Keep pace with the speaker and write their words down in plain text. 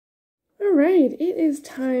All right, it is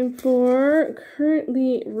time for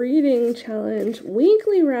Currently Reading Challenge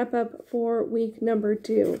weekly wrap-up for week number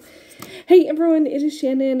 2. Hey everyone, it is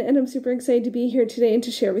Shannon, and I'm super excited to be here today and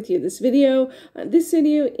to share with you this video. In this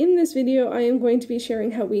video, I am going to be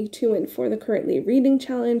sharing how week 2 went for the Currently Reading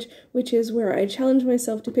Challenge, which is where I challenge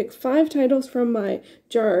myself to pick 5 titles from my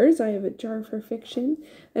jars. I have a jar for fiction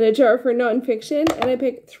and a jar for nonfiction, and I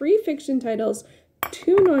pick 3 fiction titles,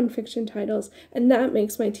 2 nonfiction titles, and that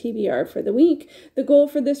makes my TBR for the week. The goal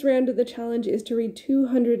for this round of the challenge is to read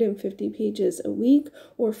 250 pages a week,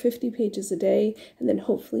 or 50 pages a day, and then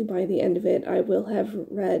hopefully by the end of it I will have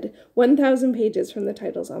read 1,000 pages from the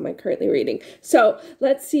titles on my Currently Reading. So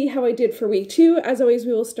let's see how I did for week 2. As always,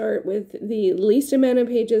 we will start with the least amount of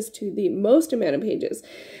pages to the most amount of pages.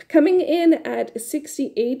 Coming in at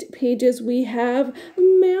 68 pages, we have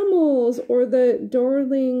Mammals, or the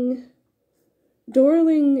Dorling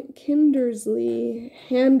Kindersley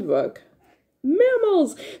Handbook.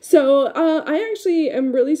 Mammals! So I actually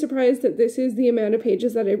am really surprised that this is the amount of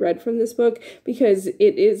pages that I read from this book, because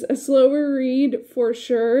it is a slower read for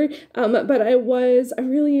sure, but I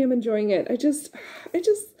really am enjoying it. I just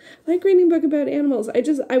like reading a book about animals.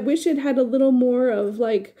 I wish it had a little more of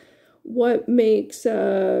like what makes,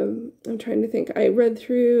 I'm trying to think. I read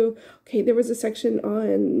through, okay, there was a section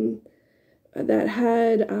on that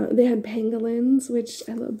had, they had pangolins, which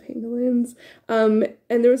I love pangolins, and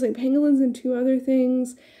there was like pangolins and 2 other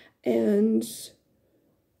things, and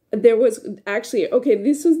there was actually, okay,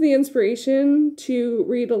 this was the inspiration to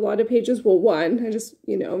read a lot of pages. Well, one,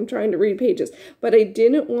 I'm trying to read pages, but I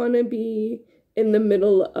didn't want to be in the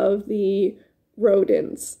middle of the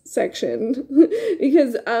rodents section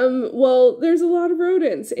because well, there's a lot of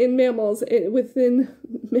rodents in mammals, within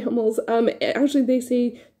mammals. Actually they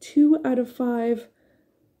say 2 out of 5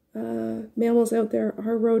 mammals out there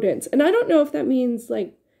are rodents, and I don't know if that means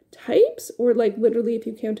like types, or like literally if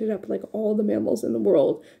you counted up like all the mammals in the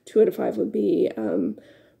world, 2 out of 5 would be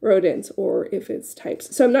rodents, or if it's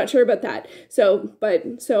types. So I'm not sure about that. So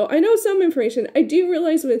I know some information. I do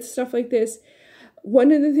realize with stuff like this,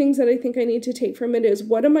 one of the things that I think I need to take from it is,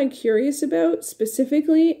 what am I curious about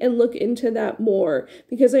specifically, and look into that more,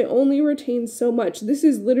 because I only retain so much. This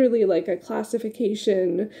is literally like a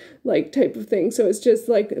classification like type of thing. So it's just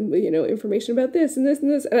like, information about this and this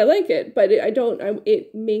and this, and I like it, but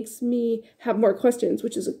it makes me have more questions,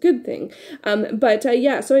 which is a good thing.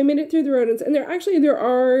 Yeah, so I made it through the rodents, and there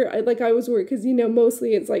are, like, I was worried because,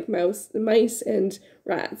 mostly it's like mice and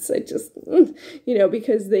rats. I just,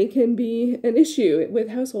 because they can be an issue with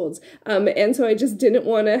households. And so I just didn't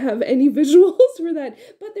want to have any visuals for that.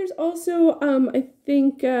 But there's also, I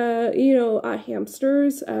think,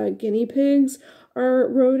 hamsters, guinea pigs are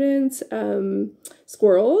rodents,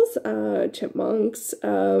 squirrels, chipmunks,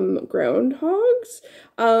 groundhogs,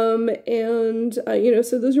 and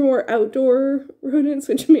so those are more outdoor rodents,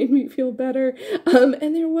 which made me feel better.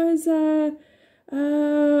 And there was,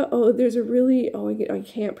 there's a really, I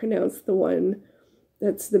can't pronounce the one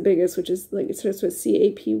that's the biggest, which is like, it starts with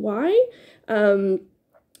CAPY.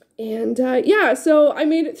 Yeah, so I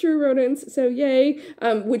made it through rodents, so yay,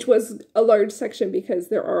 which was a large section because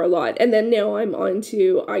there are a lot. And then now I'm on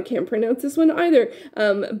to, I can't pronounce this one either,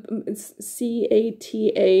 it's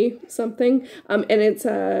CATA something, and it's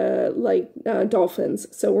dolphins,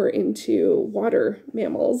 so we're into water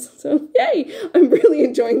mammals. So yay, I'm really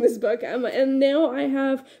enjoying this book, and now I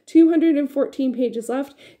have 214 pages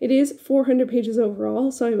left. It is 400 pages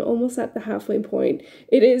overall, so I'm almost at the halfway point.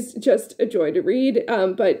 It is just a joy to read,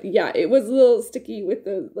 but yeah, it was a little sticky with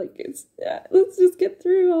the, let's just get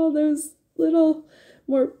through all those little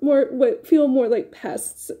more what feel more like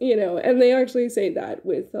pests, and they actually say that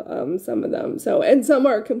with some of them. So, and some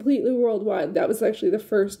are completely worldwide. That was actually the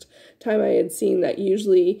first time I had seen that.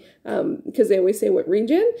 Usually, because they always say what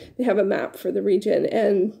region, they have a map for the region,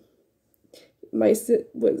 and mice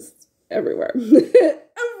was everywhere.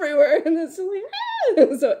 Everywhere, and it's just like,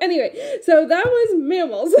 so anyway, so that was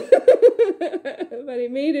mammals, but I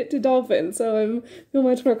made it to dolphins, so I feel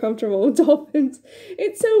much more comfortable with dolphins.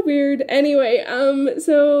 It's so weird. Anyway,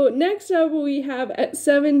 so next up we have at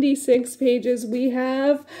 76 pages, we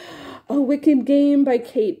have A Wicked Game by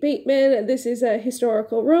Kate Bateman. This is a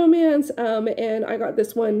historical romance, and I got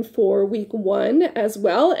this one for week 1 as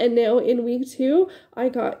well, and now in week 2 I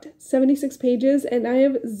got 76 pages and I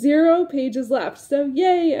have 0 pages left. So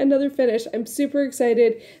yay, another finish. I'm super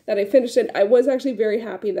excited that I finished it. I was actually very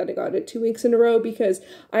happy that I got it 2 weeks in a row, because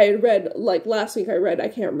I had read, like last week I read, I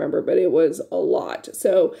can't remember, but it was a lot.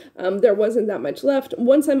 So there wasn't that much left.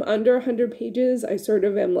 Once I'm under 100 pages, I sort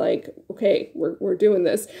of am like, okay, we're doing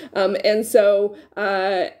this. And so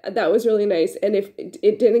that was really nice. And if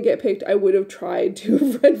it didn't get picked, I would have tried to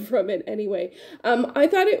have read from it anyway. I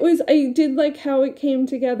thought I did like how it came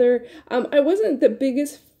together. I wasn't the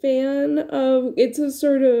biggest fan of, it's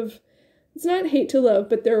not hate to love,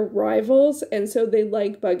 but they're rivals, and so they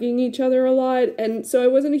like bugging each other a lot, and so I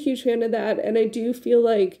wasn't a huge fan of that, and I do feel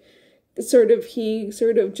like he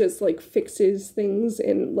just like fixes things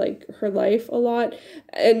in like her life a lot,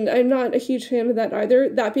 and I'm not a huge fan of that either.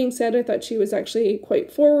 That being said, I thought she was actually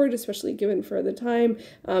quite forward, especially given for the time,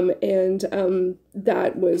 and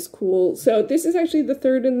that was cool. So this is actually the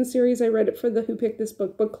third in the series. I read it for the Who Picked This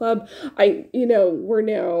Book club. We're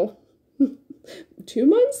now 2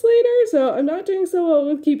 months later, so I'm not doing so well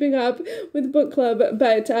with keeping up with book club,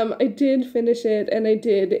 but I did finish it and I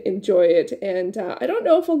did enjoy it, and I don't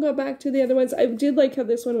know if I'll go back to the other ones. I did like how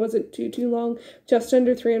this one wasn't too long, just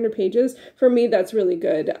under 300 pages. For me, that's really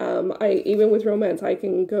good. Even with romance, I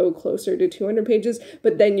can go closer to 200 pages,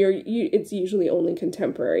 but then it's usually only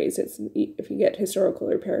contemporaries. If you get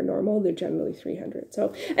historical or paranormal, they're generally 300.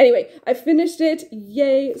 So anyway, I finished it.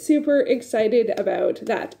 Yay, super excited about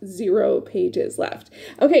that. 0 pages left.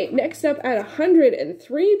 Okay, next up at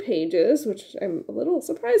 103 pages, which I'm a little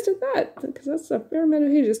surprised at that, because that's a fair amount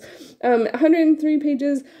of pages. 103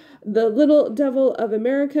 pages, The Little Devil of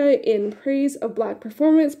America in Praise of Black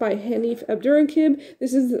Performance by Hanif Abdurraqib.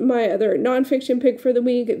 This is my other nonfiction pick for the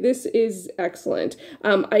week. This is excellent.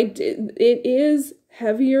 It is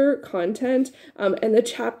heavier content, and the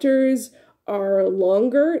chapters are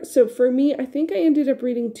longer. So for me, I think I ended up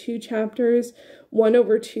reading 2 chapters, one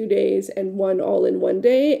over 2 days and one all in one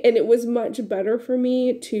day. And it was much better for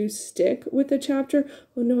me to stick with a chapter.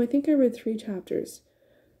 Oh no, I think I read 3 chapters.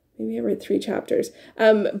 Maybe I read 3 chapters.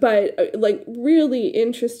 But like really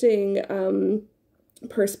interesting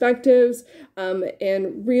perspectives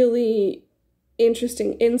and really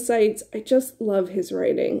interesting insights. I just love his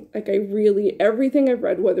writing. Like everything I've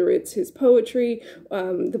read, whether it's his poetry,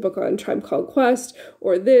 the book on Tribe Called Quest,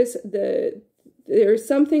 or there's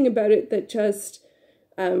something about it that just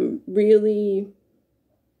really,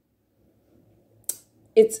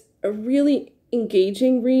 it's a really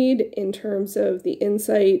engaging read in terms of the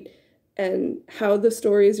insight and how the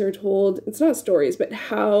stories are told. It's not stories, but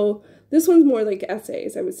how this one's more like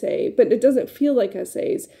essays, I would say, but it doesn't feel like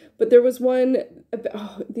essays. But there was one,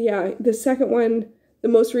 the second one, the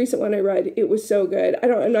most recent one I read, it was so good.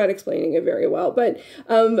 I'm not explaining it very well, but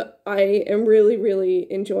I am really, really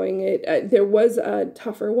enjoying it. There was a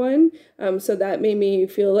tougher one, so that made me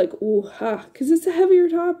feel like, because it's a heavier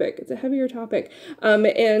topic.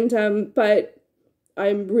 But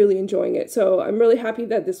I'm really enjoying it. So I'm really happy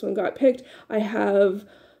that this one got picked. I have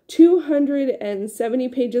 270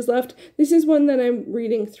 pages left. This is one that I'm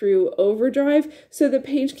reading through Overdrive. So the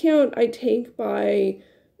page count I take by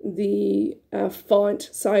the font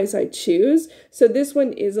size I choose. So this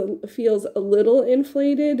one feels a little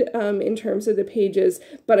inflated in terms of the pages,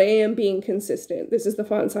 but I am being consistent. This is the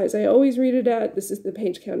font size I always read it at. This is the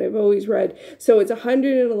page count I've always read. So it's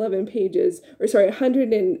 111 pages, or sorry,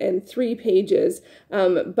 103 pages.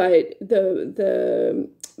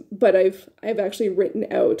 But I've actually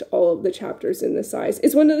written out all of the chapters in this size.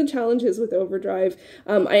 It's one of the challenges with Overdrive.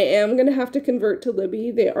 I am going to have to convert to Libby.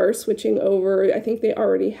 They are switching over. I think they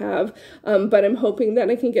already have. But I'm hoping that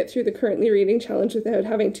I can get through the currently reading challenge without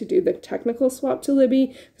having to do the technical swap to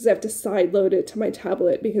Libby, because I have to sideload it to my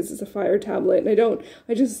tablet because it's a Fire tablet, and I don't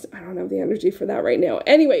have the energy for that right now.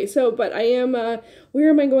 Anyway, but I am, where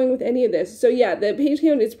am I going with any of this? So yeah, the page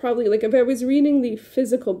count is probably, like, if I was reading the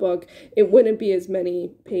physical book, it wouldn't be as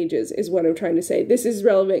many pages, is what I'm trying to say. This is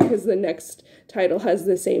relevant because the next title has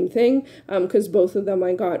the same thing, because both of them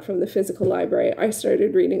I got from the physical library. I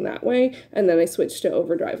started reading that way, and then I switched to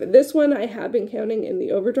Overdrive. And this one I have been counting in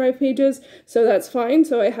the Overdrive pages, so that's fine.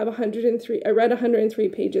 So I have 103, I read 103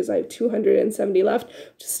 pages, I have 270 left,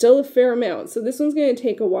 which is still a fair amount. So this one's going to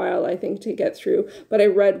take a while, I think, to get through, but I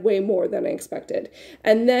read way more than I expected.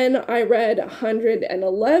 And then I read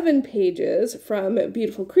 111 pages from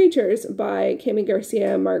Beautiful Creatures by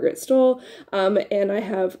Garcia and Margaret Stohl, and I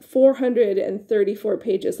have 434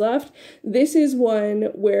 pages left. This is one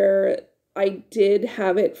where I did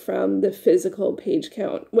have it from the physical page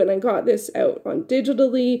count. When I got this out on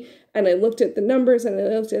digitally, and I looked at the numbers and I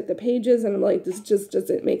looked at the pages, and I'm like, this just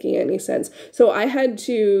isn't making any sense. So I had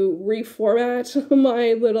to reformat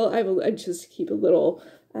my I just keep a little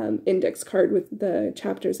index card with the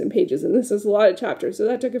chapters and pages, and this is a lot of chapters, so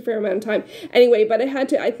that took a fair amount of time. Anyway, but I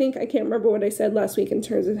can't remember what I said last week in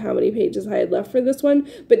terms of how many pages I had left for this one,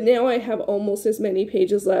 but now I have almost as many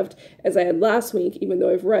pages left as I had last week, even though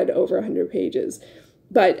I've read over 100 pages.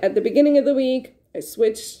 But at the beginning of the week, I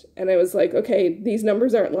switched and I was like, okay, these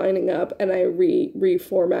numbers aren't lining up, and I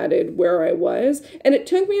reformatted where I was. And it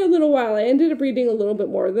took me a little while. I ended up reading a little bit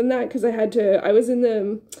more than that because I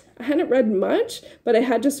hadn't read much, but I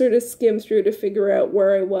had to sort of skim through to figure out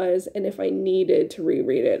where I was and if I needed to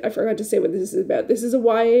reread it. I forgot to say what this is about. This is a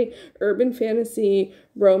YA urban fantasy,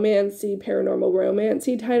 romancy, paranormal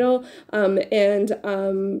romancy title.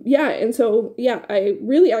 I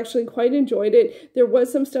really actually quite enjoyed it. There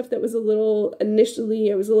was some stuff that was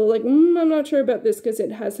initially I was a little like, I'm not sure about this because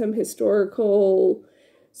it has some historical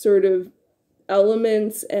sort of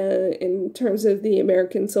elements in terms of the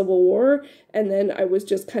American Civil War. And then I was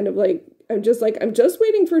just kind of like, I'm just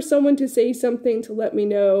waiting for someone to say something to let me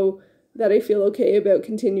know that I feel okay about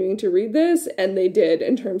continuing to read this, and they did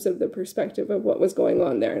in terms of the perspective of what was going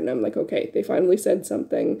on there. And I'm like, okay, they finally said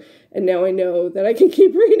something, and now I know that I can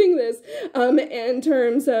keep reading this. In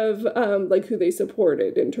terms of like who they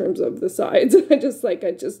supported in terms of the sides, I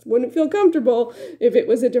just wouldn't feel comfortable if it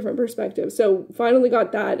was a different perspective. So finally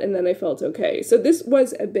got that, and then I felt okay. So this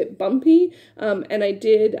was a bit bumpy, and I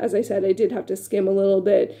did, as I said, I did have to skim a little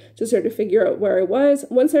bit to sort of figure out where I was.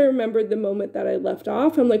 Once I remembered the moment that I left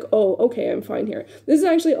off, I'm like, oh, okay, I'm fine here. This is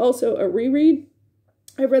actually also a reread.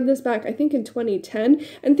 I read this back, I think, in 2010.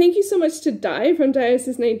 And thank you so much to Di from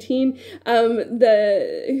Diocese 19,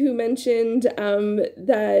 who mentioned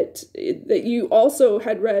that you also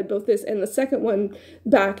had read both this and the second one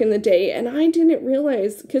back in the day. And I didn't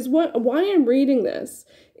realize, because why I'm reading this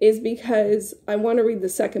is because I want to read the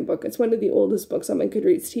second book. It's one of the oldest books on my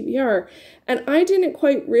Goodreads TBR. And I didn't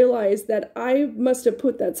quite realize that I must have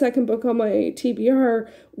put that second book on my TBR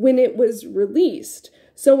when it was released.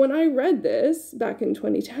 So when I read this back in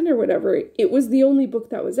 2010 or whatever, it was the only book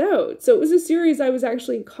that was out. So it was a series I was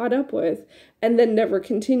actually caught up with and then never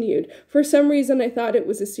continued. For some reason, I thought it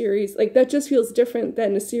was a series, like that just feels different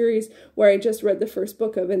than a series where I just read the first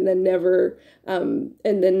book of and then never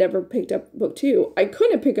picked up book two. I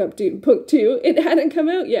couldn't pick up book two. It hadn't come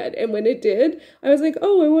out yet. And when it did, I was like,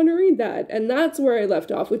 oh, I want to read that. And that's where I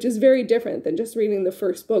left off, which is very different than just reading the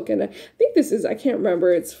first book. And I think this is, I can't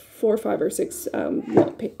remember, it's 4, 5, or 6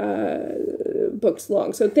 books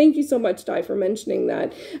long. So thank you so much, Di, for mentioning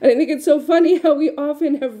that. And I think it's so funny how we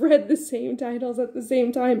often have read the same titles at the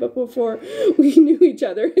same time, but before we knew each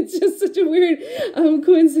other. It's just such a weird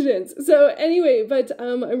coincidence. So anyway, but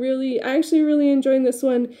I'm actually really enjoying this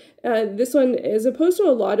one. This one, as opposed to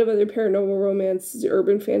a lot of other paranormal romance,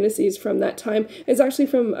 urban fantasies from that time, is actually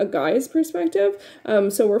from a guy's perspective.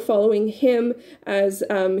 So we're following him as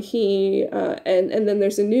and then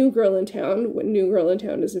there's a new girl in town. New girl in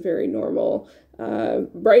town is a very normal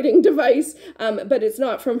writing device, but it's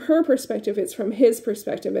not from her perspective, it's from his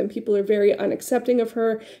perspective, and people are very unaccepting of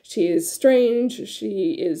her. She is strange,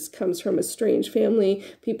 comes from a strange family,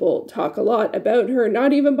 people talk a lot about her,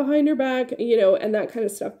 not even behind her back, and that kind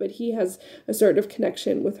of stuff, but he has a sort of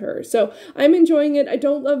connection with her. So I'm enjoying it. I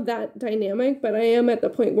don't love that dynamic, but I am at the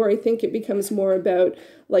point where I think it becomes more about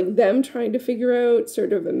like them trying to figure out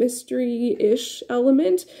sort of a mystery-ish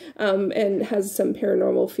element, and has some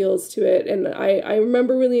paranormal feels to it. And I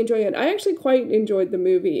remember really enjoying it. I actually quite enjoyed the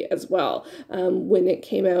movie as well when it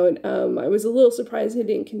came out. I was a little surprised they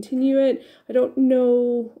didn't continue it. I don't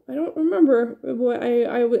remember.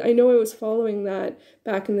 I know I was following that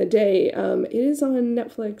back in the day. It is on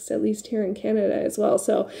Netflix, at least here in Canada as well.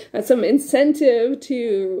 So that's some incentive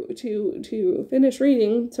to finish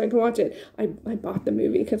reading so I can watch it. I bought the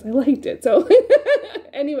movie because I liked it. So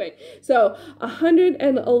anyway, so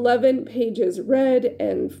 111 pages read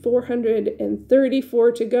and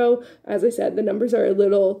 434 to go. As I said, the numbers are a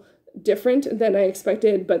little different than I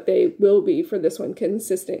expected, but they will be for this one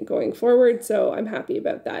consistent going forward. So I'm happy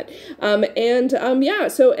about that. And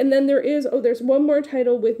then there's one more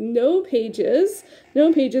title with no pages,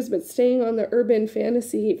 but staying on the urban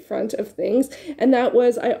fantasy front of things. And that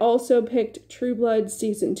was, I also picked True Blood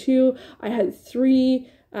season 2. I had 3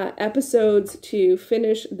 episodes to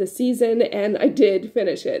finish the season, and I did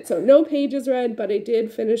finish it. So no pages read, but I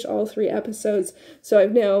did finish all 3 episodes. So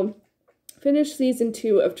I've now finished season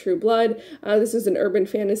 2 of True Blood. This is an urban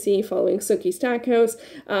fantasy following Sookie Stackhouse,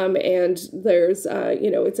 and there's,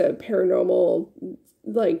 it's a paranormal,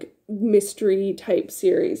 like, mystery type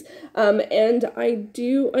series. And I am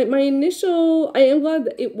glad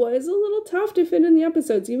that it was a little tough to fit in the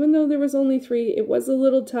episodes, even though there was only 3, it was a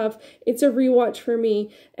little tough. It's a rewatch for me,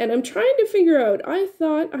 and I'm trying to figure out, I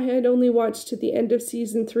thought I had only watched to the end of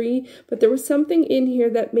season 3, but there was something in here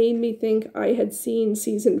that made me think I had seen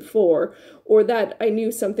season 4, or that I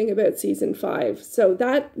knew something about season 5. So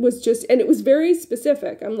that was just, and it was very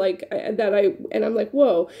specific. I'm like,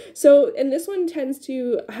 whoa. So, and this one tends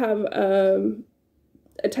to have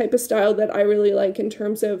a type of style that I really like, in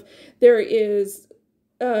terms of there is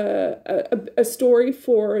a story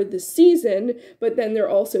for the season, but then there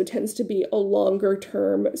also tends to be a longer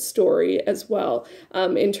term story as well,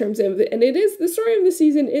 in terms of, and it is, the story of the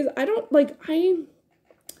season is, I don't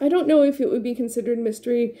know if it would be considered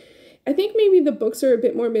mystery. I think maybe the books are a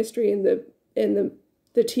bit more mystery, and the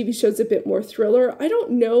TV show's a bit more thriller. I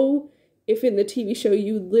don't know if in the TV show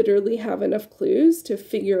you literally have enough clues to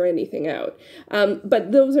figure anything out.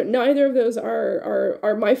 But neither of those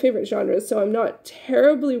are my favorite genres, so I'm not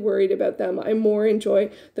terribly worried about them. I more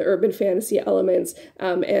enjoy the urban fantasy elements,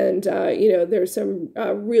 and there's some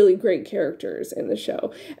really great characters in the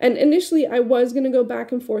show. And initially I was going to go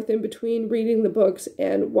back and forth in between reading the books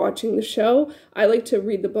and watching the show. I like to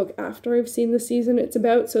read the book after I've seen the season it's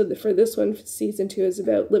about, so for this one, season 2 is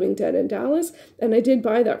about Living Dead in Dallas, and I did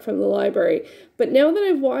buy that from the library. But now that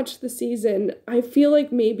I've watched the season, I feel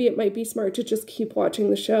like maybe it might be smart to just keep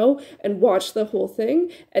watching the show and watch the whole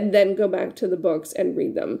thing and then go back to the books and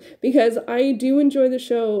read them, because I do enjoy the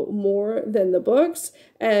show more than the books,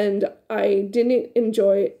 and I didn't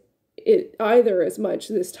enjoy it either as much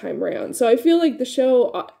this time around. So I feel like the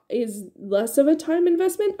show is less of a time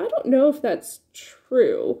investment. I don't know if that's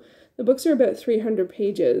true. The books are about 300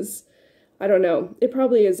 pages. I don't know. It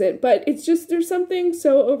probably isn't, but it's just, there's something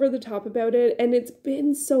so over the top about it, and it's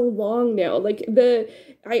been so long now. Like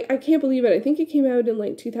I can't believe it. I think it came out in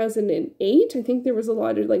like 2008. I think there was a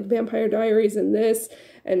lot of like Vampire Diaries and this,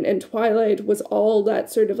 and Twilight was all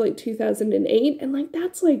that sort of like 2008, and like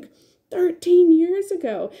that's like 13 years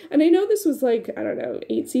ago. And I know this was like, I don't know,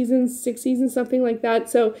 8 seasons, 6 seasons, something like that.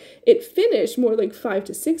 So it finished more like 5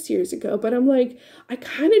 to 6 years ago, but I'm like, I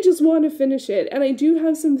kind of just want to finish it. And I do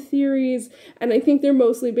have some theories, and I think they're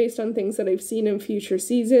mostly based on things that I've seen in future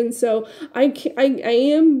seasons. So I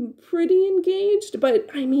am pretty engaged, but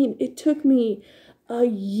I mean, it took me a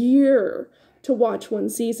year to watch one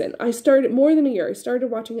season. I started more than a year. I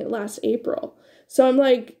started watching it last April. So I'm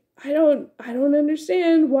like, I don't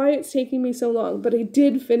understand why it's taking me so long, but I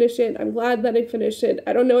did finish it. I'm glad that I finished it.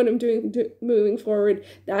 I don't know what I'm doing moving forward.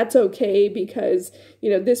 That's okay, because,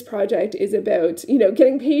 this project is about,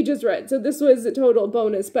 getting pages read. So this was a total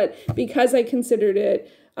bonus, but because I considered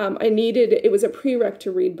it, it was a prereq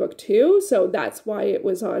to read book 2. So that's why it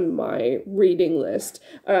was on my reading list,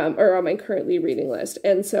 or on my currently reading list.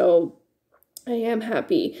 And so I am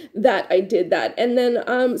happy that I did that. And then,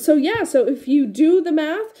 so if you do the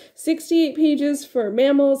math, 68 pages for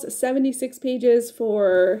Mammals, 76 pages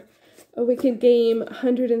for A Wicked Game,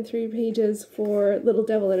 103 pages for Little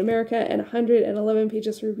Devil in America, and 111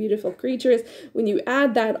 pages for Beautiful Creatures. When you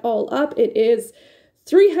add that all up, it is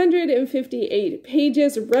 358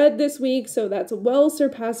 pages read this week, so that's well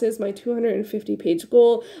surpasses my 250 page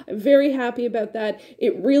goal. I'm very happy about that.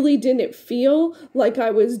 It really didn't feel like I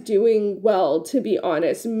was doing well, to be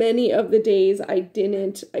honest. Many of the days I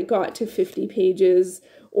got to 50 pages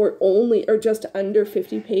or just under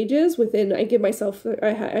 50 pages within, I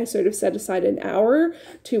sort of set aside an hour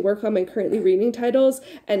to work on my currently reading titles,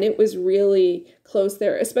 and it was really close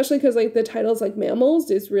there, especially because like the titles like Mammals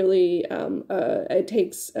is really,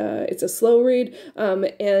 it's a slow read,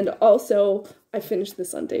 and also I finished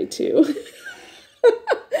this on day 2.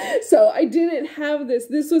 So I didn't have this.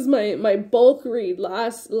 This was my bulk read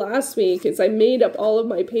last week, as I made up all of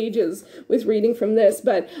my pages with reading from this,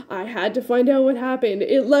 but I had to find out what happened.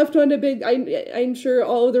 It left on a big, I'm sure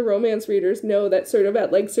all of the romance readers know that sort of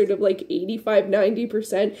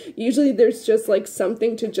 85-90%, usually there's just like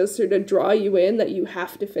something to just sort of draw you in that you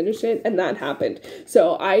have to finish it, and that happened.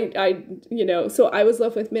 So I was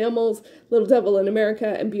left with Mammals, Little Devil in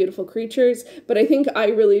America, and Beautiful Creatures, but I think I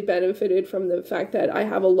really benefited from the fact that I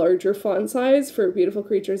have a larger font size for Beautiful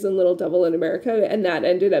Creatures and Little Devil in America, and that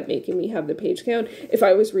ended up making me have the page count. If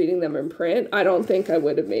I was reading them in print, I don't think I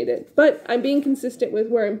would have made it. But I'm being consistent with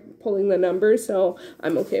where I'm pulling the numbers, so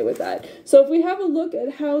I'm okay with that. So if we have a look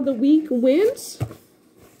at how the week went,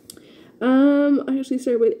 I actually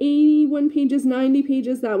started with 81 pages, 90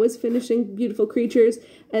 pages. That was finishing Beautiful Creatures,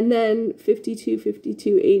 and then 52,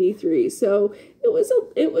 52, 83. So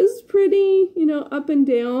it was pretty, up and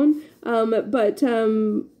down.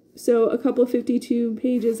 So a couple 52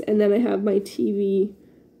 pages, and then I have my TV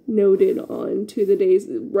noted on to the days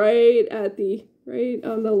right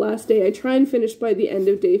on the last day. I try and finish by the end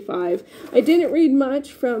of day 5. I didn't read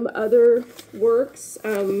much from other works,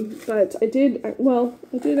 but I did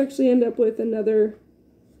actually end up with another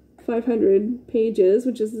 500 pages,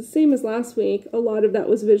 which is the same as last week. A lot of that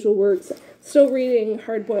was visual works. still reading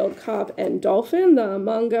Hard-Boiled Cop and Dolphin, the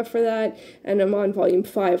manga for that, and I'm on volume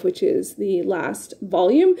 5, which is the last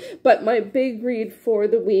volume. But my big read for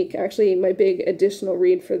the week, actually my big additional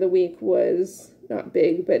read for the week was not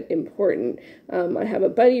big, but important. I have a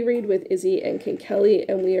buddy read with Izzy and King Kelly,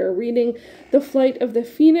 and we are reading The Flight of the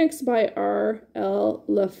Phoenix by R.L.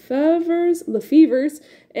 Lefevers,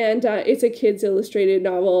 and it's a kids illustrated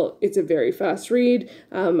novel. It's a very fast read.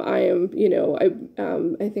 I am,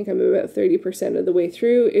 I think I'm about 30% of the way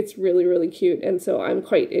through. It's really, really cute, and so I'm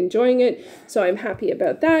quite enjoying it, so I'm happy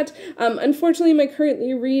about that. Unfortunately, my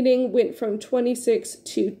currently reading went from 26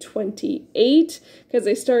 to 28, because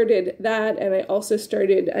I started that, and I also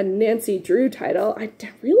started a Nancy Drew title. I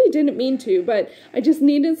really didn't mean to, but I just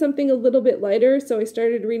needed something a little bit lighter, so I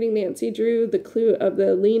started reading Nancy Drew, The Clue of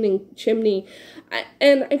the Leaning Chimney,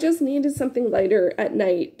 and I just needed something lighter at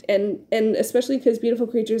night, and especially because Beautiful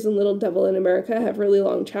Creatures and Little Devil in America have really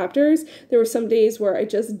long chapters. There were some days where I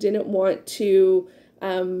just didn't want to,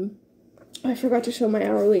 I forgot to show my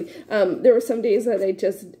hourly. There were some days that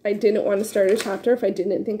I didn't want to start a chapter if I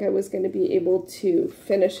didn't think I was going to be able to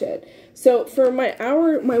finish it. So for my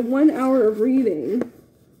 1 hour of reading,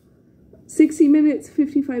 60 minutes,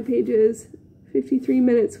 55 pages, 53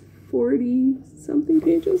 minutes, 40 something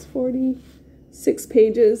pages, 46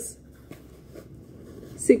 pages,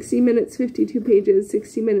 60 minutes, 52 pages,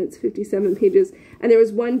 60 minutes, 57 pages. And there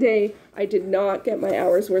was one day I did not get my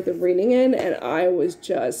hour's worth of reading in, and it was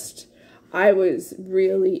just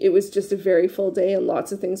a very full day, and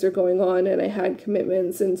lots of things are going on, and I had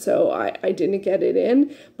commitments, and so I didn't get it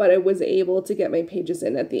in, but I was able to get my pages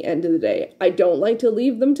in at the end of the day. I don't like to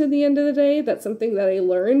leave them to the end of the day. That's something that I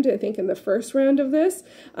learned, I think, in the first round of this,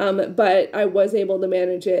 but I was able to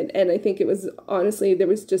manage it, and I think it was, honestly, there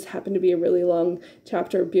was just happened to be a really long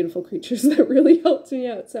chapter of Beautiful Creatures that really helped me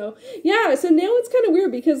out. So yeah, so now it's kind of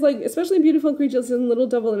weird, because like, especially Beautiful Creatures and Little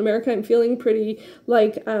Devil in America, I'm feeling pretty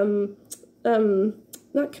like,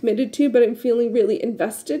 not committed to, but I'm feeling really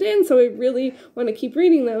invested in, so I really want to keep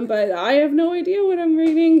reading them, but I have no idea what I'm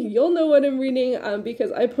reading. You'll know what I'm reading,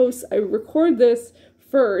 because I record this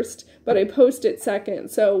first, but I post it second,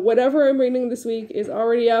 so whatever I'm reading this week is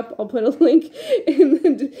already up. I'll put a link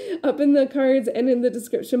up in the cards and in the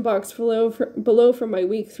description box below for my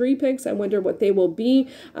week 3 picks. I wonder what they will be,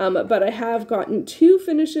 but I have gotten 2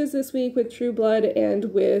 finishes this week with True Blood and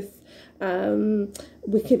with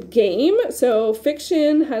Wicked Game. So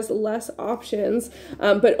fiction has less options,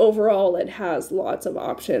 but overall it has lots of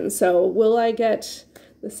options. So will I get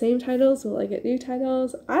the same titles? Will I get new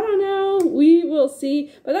titles? I don't know. We will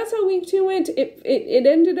see. But that's how week 2 went. It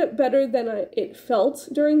ended up better than it felt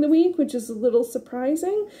during the week, which is a little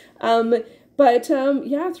surprising. But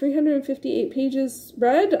yeah, 358 pages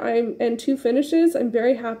read, and 2 finishes. I'm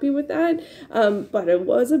very happy with that. But it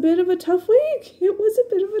was a bit of a tough week. It was a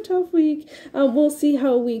bit of a tough week. We'll see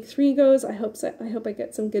how week 3 goes. I hope so. I hope I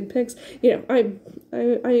get some good picks.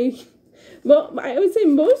 Well, I would say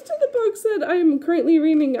most of the books that I'm currently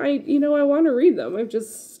reading, I want to read them. I've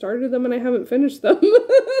just started them and I haven't finished them.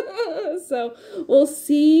 So we'll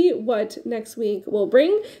see what next week will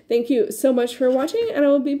bring. Thank you so much for watching, and I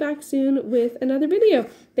will be back soon with another video.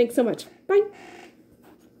 Thanks so much. Bye.